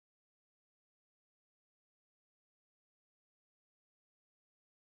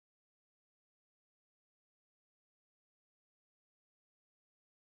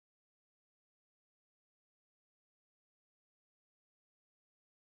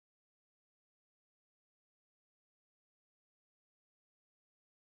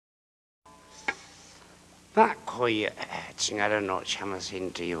こういう津軽の三味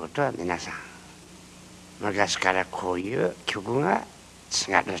線ということは皆さん昔からこういう曲が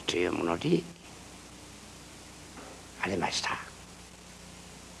津軽というものにありました。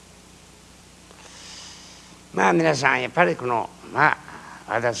皆さんやっぱりこの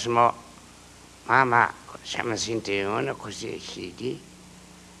私も三味線というものを腰へ引いて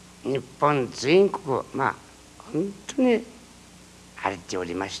日本全国本当に歩いてお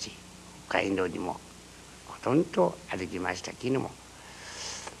りまして、北海道にもほとんど歩きましたけれども、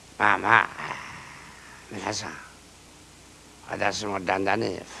皆さん私もだんだん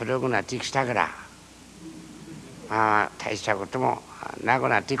古くなってきたから大したこともなく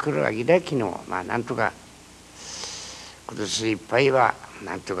なってくるわけだけども、なんとか今年いっぱいは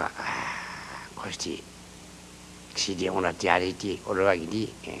なんとかこうして薬をもらって歩いておるわけで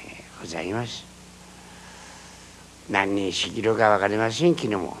ございます。何にしきるか分かりませんけ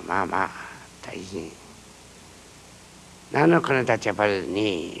ども、大変このたちやっぱり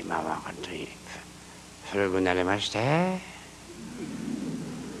ね、本当に古くなりまして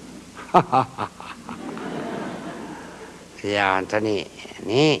いや本当に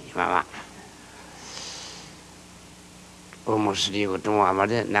ね面白いこともあま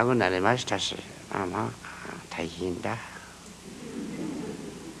りなくなりましたし、大変だ。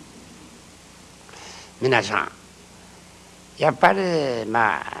皆さんやっぱり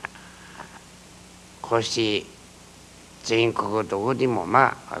こうして全国どこでも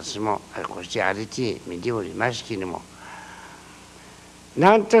私もこうして歩いて見ておりますけれども、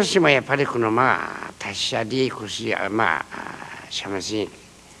何としてもやっぱりこの達者でこうして三味線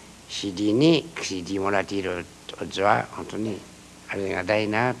CD に CD もらっている図は本当にありがたい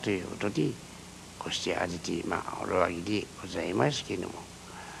なということでこうして歩いておるわけでございますけれども、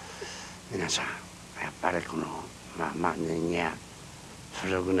皆さんやっぱりこの年や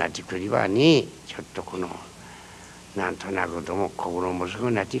古くなってくりはね、ちょっとこのなんとなくとも心もすぐ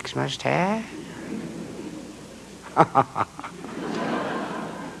なってきました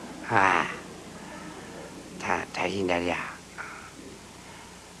大変だりゃ。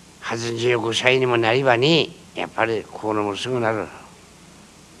85歳にもなればね、やっぱり心もすぐなる。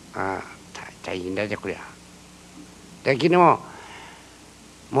大変だじゃこりゃ。だけども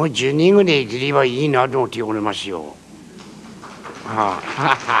う10年ぐらい生きればいいなと思っておりますよ。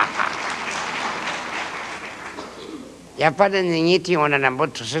やっぱりね、似てようななんぼ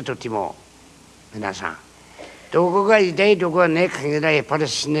年とっても皆さんどこが痛いとこはね限らやっぱり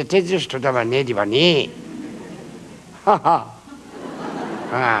死ねてる人だわねではね。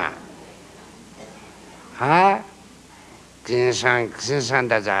金さん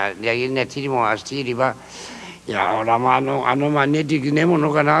だざやぎねてりもあしていれば、いや俺もあの真似できねえも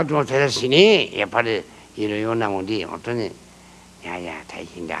のかなと思ってたしね、やっぱりいるようなもんで本当にいや大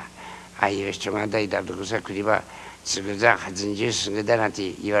変だ。ああいう人がいたとこさくればすぐざ80すぐだなん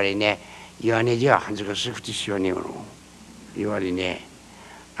て言われね、言わねえでは恥ずかしくてしようねえもの言われね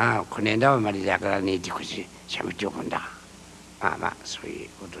え、この間はまりだからねえってこししゃべっておくんだ。そういう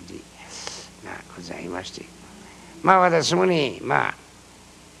ことでございまして、私もね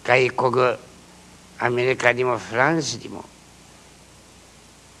外国アメリカでもフランスでも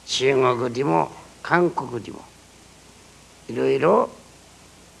中国でも韓国でもいろいろ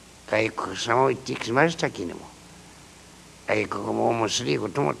外国さんを行ってきましたけれども、外国も面白いこ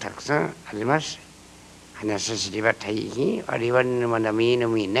ともたくさんあります。話させれば大変我々のまだ見えの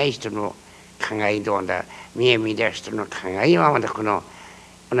見えない人の考えどうだ、見え見た人の考えはまだこの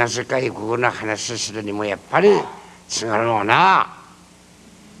同じ外国の話するにもやっぱり違うのな。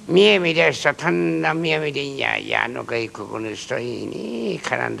見え見た人は単な見え見でいや外国の人いいね、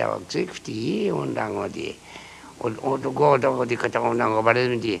絡んだわ強くていい女子で男で片女子ばれ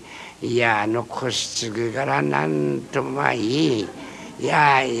るんで、いや個室からなんといい、い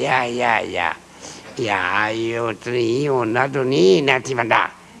やああいう本当にいい女とになってま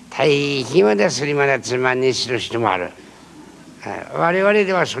だ大変まだそれまだつまんねえする人もある。我々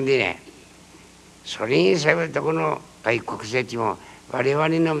ではそんでね、それにされるとこの外国籍も我々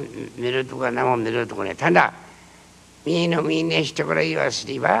の見るとこなも見るとこね、ただ見えの見えねえ人から言わ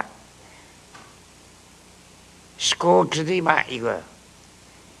せれば飛行機で行く。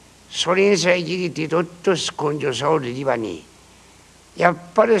それにさえ聞いてどっと根性さおるりばにやっ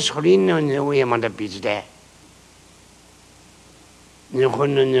ぱりそれの匂いはまだ別で、日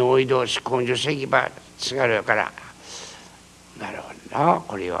本の匂いと根性さえば違うから、なるほどな、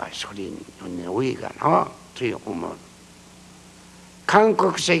これはそれの匂いかなと思う。韓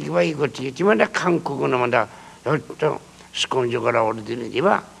国さえ行けばいいこと言ってまだ韓国のまだどっと根性からおるでみれ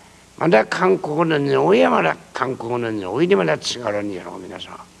ばまだ韓国の匂いはまだ韓国の匂いでまだ違うんやろ皆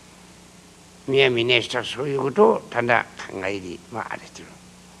さん。宮見ねえ人はそういうことをただ考えり、あれてる。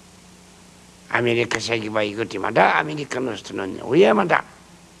アメリカ先ば行くってまだアメリカの人のね、親まだ、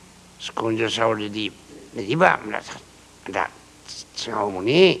スコンジョサオリリ、リバー、まだ、違うもん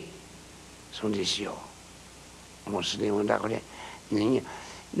ね。そうですよ。モスリムだ、これ。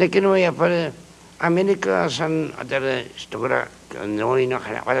だけど、やっぱり、アメリカさんあたり人から多いの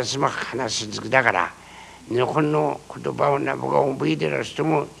かな、私も話好きだから、日本の言葉を僕が覚えてる人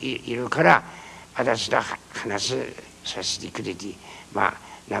もいるから、私と話させてくれて、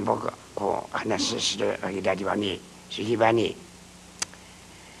僕がこう話するわけだりはね、主義はね、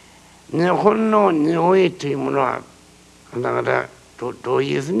日本の匂いというものは、だからどう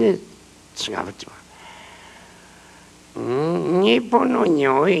いうふうに違うって言うの。日本の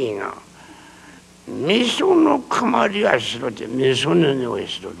匂いが、味噌の釜りはしろって、味噌の匂い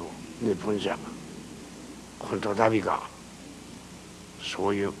するの、日本じゃ。本当だびが。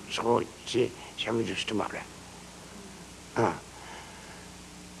そうしゃべる人もある。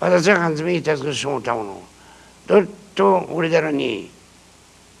私は初めてそう思ったもの。どっと俺だろに、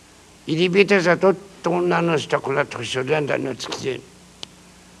入りべたさどっと女の人こんな年寄りなんだのつきで、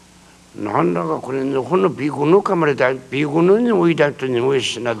なんだかこれ日本のビーゴの釜りだ、ビーゴの匂いだと匂い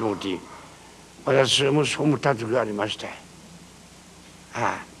しなと思って、私もそう思った時がありました。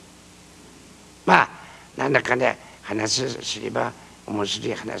なんだかね、話すれば面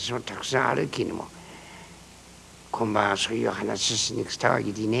白い話もたくさんあるけども、今晩はそういう話しに来たわ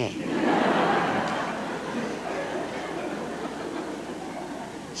けでね。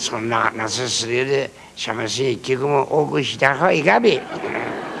そんな話するより、しゃべしい曲も多くした方がいいかべ。